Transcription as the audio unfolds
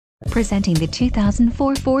Presenting the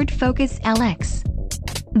 2004 Ford Focus LX.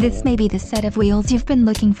 This may be the set of wheels you've been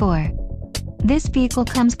looking for. This vehicle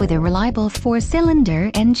comes with a reliable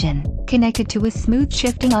 4-cylinder engine, connected to a smooth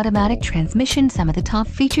shifting automatic transmission. Some of the top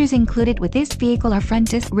features included with this vehicle are front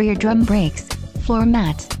disc rear drum brakes, floor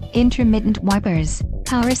mats, intermittent wipers,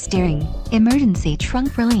 power steering, emergency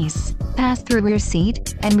trunk release, pass-through rear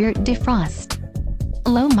seat, and rear defrost.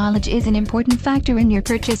 Low mileage is an important factor in your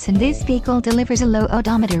purchase, and this vehicle delivers a low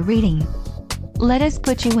odometer reading. Let us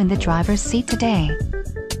put you in the driver's seat today.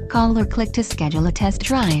 Call or click to schedule a test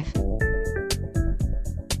drive.